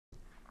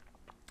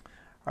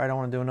All right, I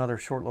want to do another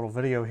short little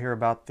video here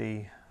about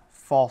the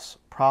false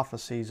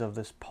prophecies of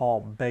this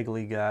Paul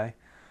Begley guy.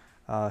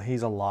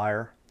 He's a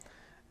liar.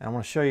 And I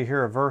want to show you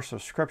here a verse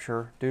of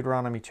Scripture,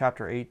 Deuteronomy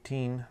chapter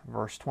 18,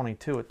 verse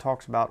 22. It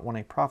talks about, when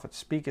a prophet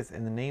speaketh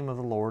in the name of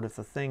the Lord, if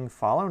the thing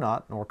follow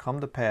not, nor come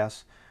to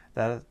pass,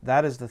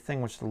 that is the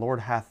thing which the Lord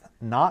hath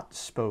not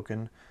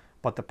spoken,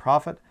 but the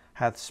prophet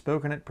hath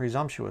spoken it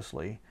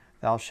presumptuously,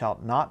 thou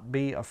shalt not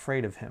be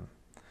afraid of him.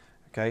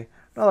 Okay?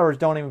 In other words,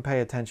 don't even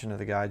pay attention to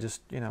the guy.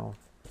 Just,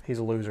 he's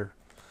a loser.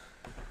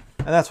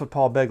 And that's what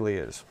Paul Begley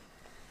is.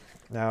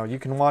 Now, you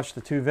can watch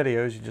the two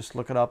videos. You just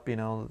look it up,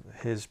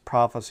 his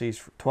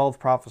prophecies, 12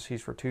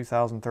 prophecies for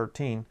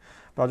 2013.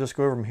 But I'll just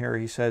go over them here.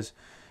 He says,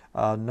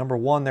 number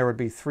one, there would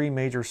be 3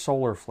 major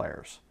solar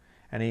flares.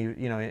 And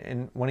he,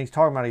 and when he's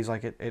talking about it, he's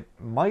like, it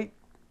might,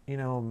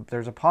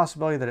 there's a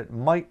possibility that it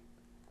might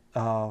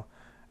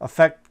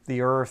affect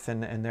the Earth,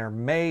 and there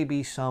may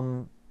be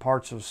some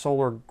parts of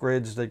solar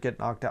grids that get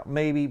knocked out.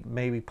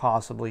 Maybe,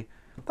 possibly.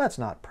 That's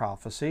not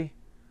prophecy.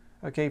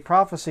 Okay,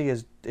 prophecy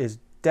is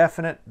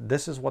definite.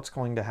 This is what's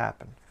going to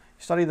happen.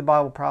 You study the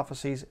Bible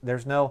prophecies,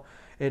 there's no,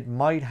 it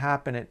might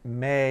happen, it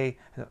may,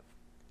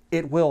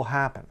 it will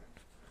happen.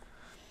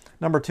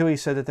 Number 2, he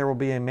said that there will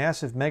be a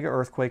massive mega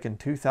earthquake in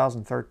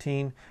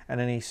 2013, and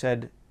then he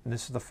said, and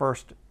this is the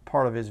first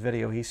part of his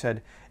video, he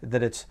said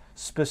that it's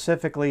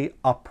specifically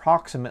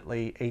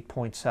approximately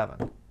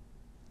 8.7.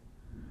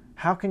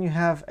 How can you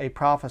have a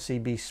prophecy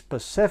be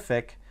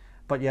specific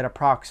but yet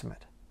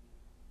approximate?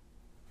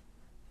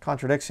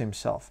 Contradicts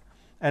himself.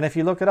 And if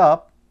you look it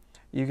up,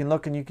 you can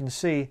look and you can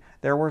see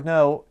there were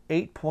no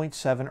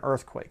 8.7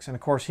 earthquakes. And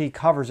of course he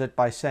covers it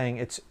by saying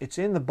it's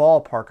in the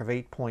ballpark of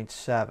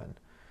 8.7.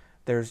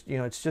 There's,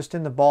 it's just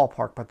in the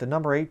ballpark, but the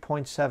number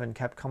 8.7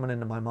 kept coming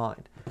into my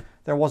mind.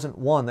 There wasn't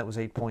one that was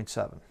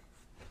 8.7.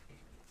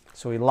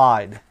 So he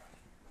lied.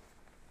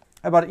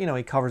 But,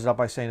 he covers it up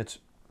by saying it's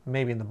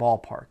maybe in the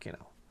ballpark,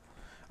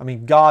 I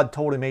mean, God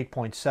told him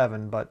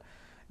 8.7, but,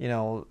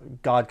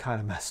 God kind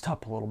of messed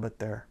up a little bit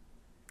there.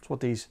 It's what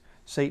these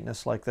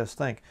Satanists like this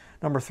think.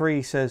 Number 3,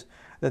 he says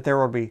that there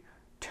will be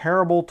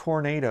terrible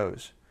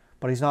tornadoes,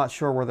 but he's not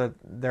sure whether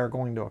they're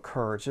going to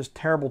occur. It's just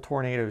terrible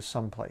tornadoes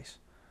someplace.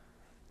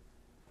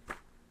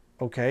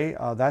 Okay,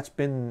 that's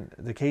been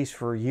the case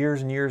for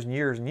years and years and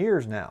years and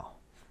years now,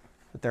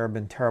 that there have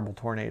been terrible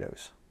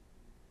tornadoes.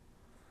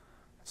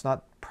 It's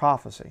not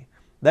prophecy.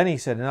 Then he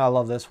said, and I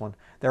love this one,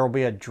 there will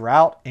be a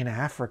drought in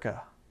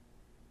Africa.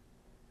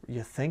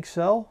 You think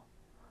so?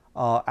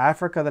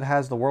 Africa that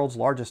has the world's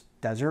largest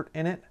desert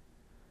in it?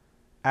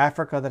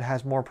 Africa that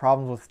has more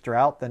problems with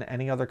drought than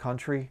any other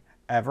country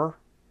ever?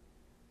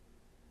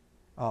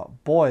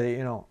 Boy,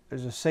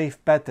 there's a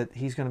safe bet that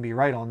he's going to be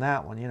right on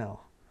that one,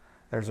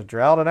 There's a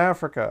drought in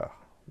Africa.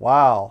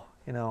 Wow,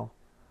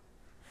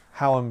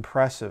 how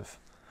impressive.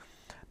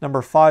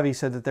 Number 5, he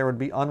said that there would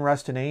be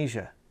unrest in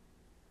Asia.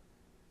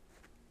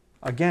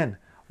 Again,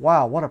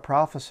 wow, what a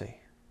prophecy.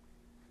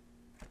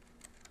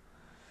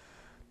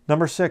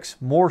 Number 6,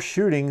 more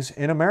shootings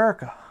in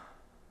America.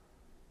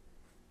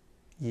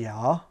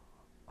 Yeah.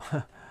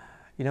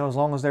 As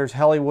long as there's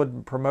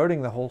Hollywood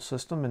promoting the whole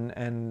system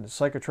and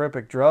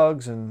psychotropic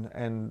drugs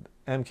and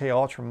MK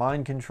Ultra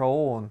mind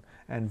control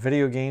and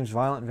video games,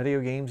 violent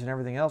video games and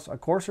everything else, of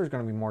course there's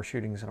going to be more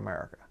shootings in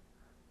America.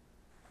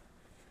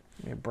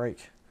 Give me a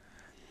break.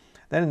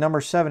 Then in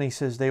number 7, he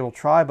says, they will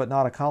try but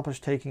not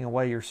accomplish taking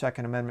away your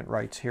Second Amendment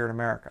rights here in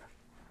America.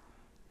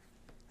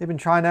 They've been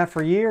trying that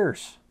for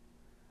years.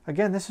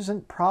 Again, this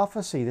isn't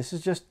prophecy. This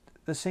is just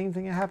the same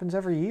thing that happens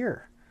every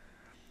year.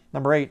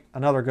 Number 8,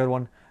 another good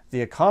one.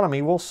 The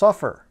economy will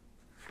suffer.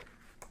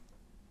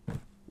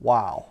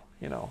 Wow.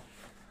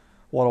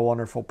 What a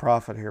wonderful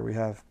prophet here we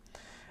have.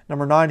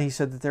 Number 9, he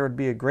said that there would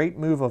be a great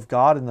move of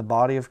God in the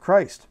body of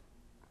Christ.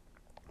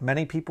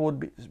 Many people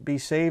would be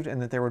saved,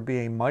 and that there would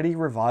be a mighty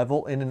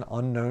revival in an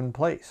unknown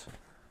place.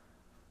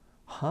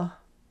 Huh?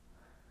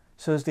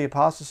 So as the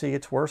apostasy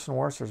gets worse and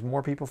worse, there's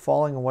more people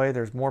falling away.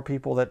 There's more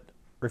people that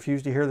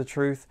refuse to hear the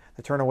truth,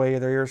 that turn away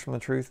their ears from the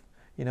truth.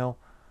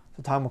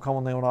 The time will come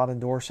when they will not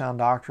endure sound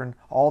doctrine.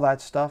 All that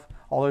stuff,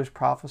 all those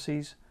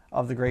prophecies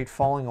of the great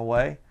falling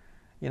away,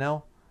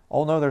 oh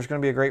no, there's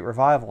going to be a great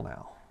revival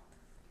now.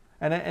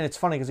 And it's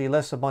funny because he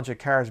lists a bunch of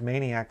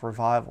charismaniac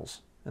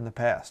revivals in the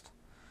past.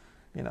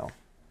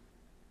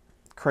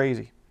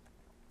 Crazy.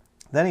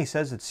 Then he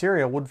says that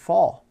Syria would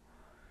fall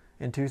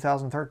in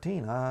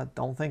 2013. I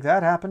don't think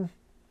that happened.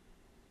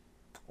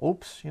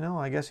 Oops,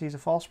 I guess he's a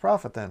false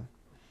prophet then.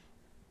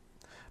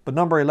 But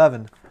number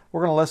 11,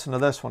 we're going to listen to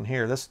this one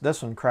here.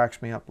 This one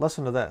cracks me up.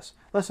 Listen to this.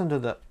 Listen to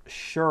the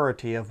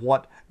surety of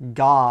what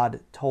God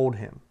told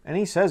him. And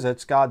he says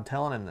it's God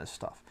telling him this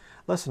stuff.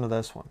 Listen to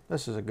this one.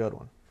 This is a good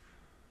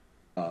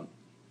one.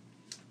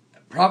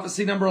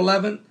 Prophecy number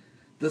 11,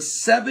 the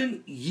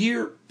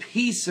 7-year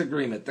peace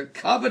agreement, the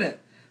covenant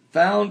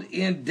found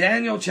in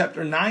Daniel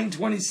chapter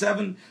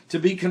 9:27 to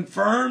be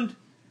confirmed.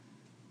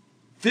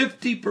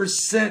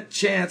 50%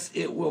 chance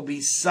it will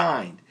be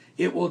signed.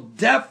 It will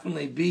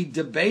definitely be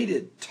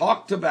debated,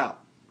 talked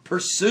about,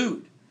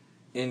 pursued.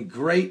 in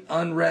great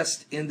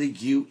unrest in the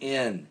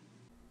UN.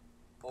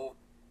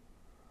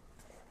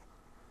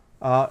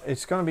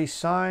 It's going to be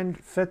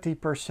signed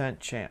 50%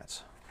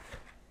 chance.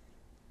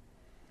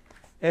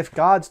 If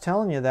God's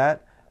telling you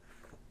that,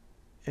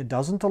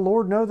 doesn't the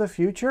Lord know the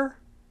future?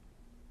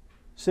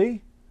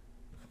 See?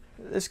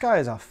 This guy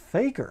is a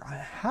faker.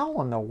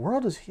 How in the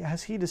world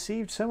has he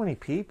deceived so many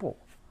people?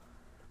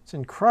 It's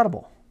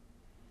incredible.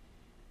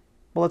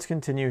 But let's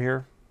continue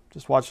here.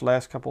 Just watch the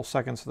last couple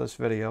seconds of this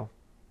video.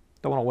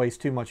 Don't want to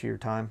waste too much of your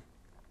time.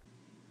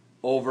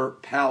 Over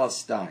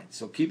Palestine.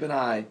 So keep an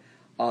eye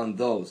on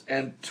those.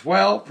 And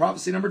 12,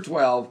 prophecy number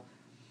 12,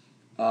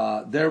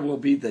 there will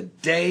be the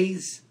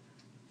days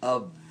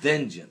of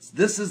vengeance.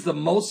 This is the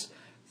most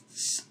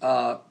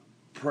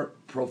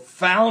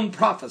profound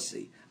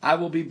prophecy. I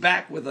will be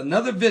back with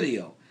another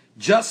video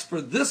just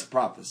for this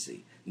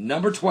prophecy.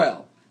 Number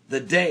 12, the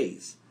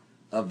days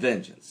of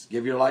vengeance.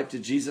 Give your life to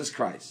Jesus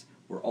Christ.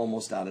 We're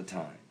almost out of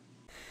time.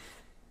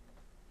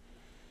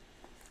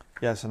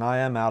 Yes, and I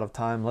am out of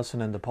time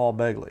listening to Paul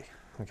Begley.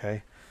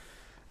 Okay,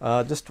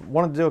 just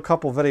wanted to do a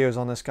couple videos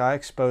on this guy,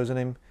 exposing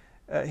him.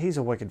 He's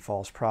a wicked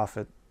false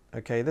prophet.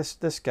 Okay,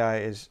 this guy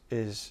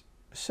is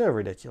so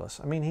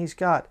ridiculous. I mean, he's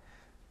got,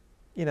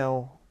 you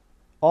know,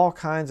 all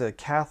kinds of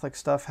Catholic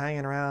stuff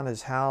hanging around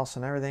his house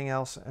and everything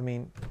else. I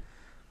mean,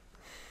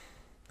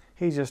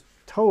 he's just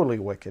totally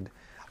wicked.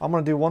 I'm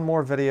going to do one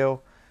more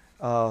video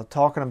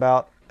talking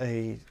about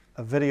a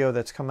video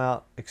that's come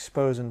out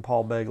exposing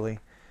Paul Begley,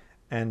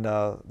 and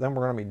then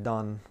we're going to be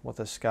done with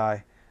this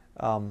guy.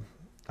 I'm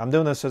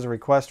doing this as a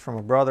request from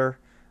a brother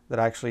that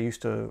actually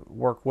used to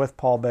work with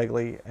Paul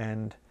Begley,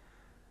 and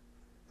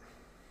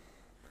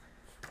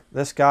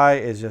this guy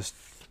is just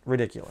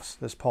ridiculous,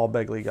 this Paul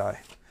Begley guy.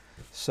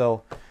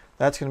 So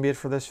that's going to be it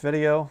for this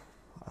video.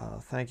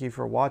 Thank you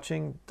for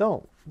watching.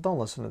 Don't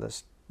listen to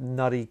this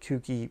nutty,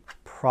 kooky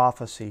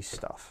prophecy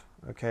stuff.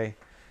 Okay,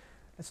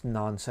 it's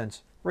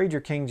nonsense. Read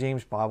your King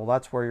James Bible.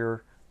 That's where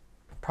your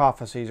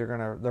prophecies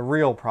are the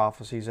real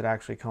prophecies that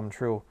actually come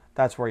true.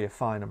 That's where you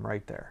find them,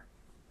 right there.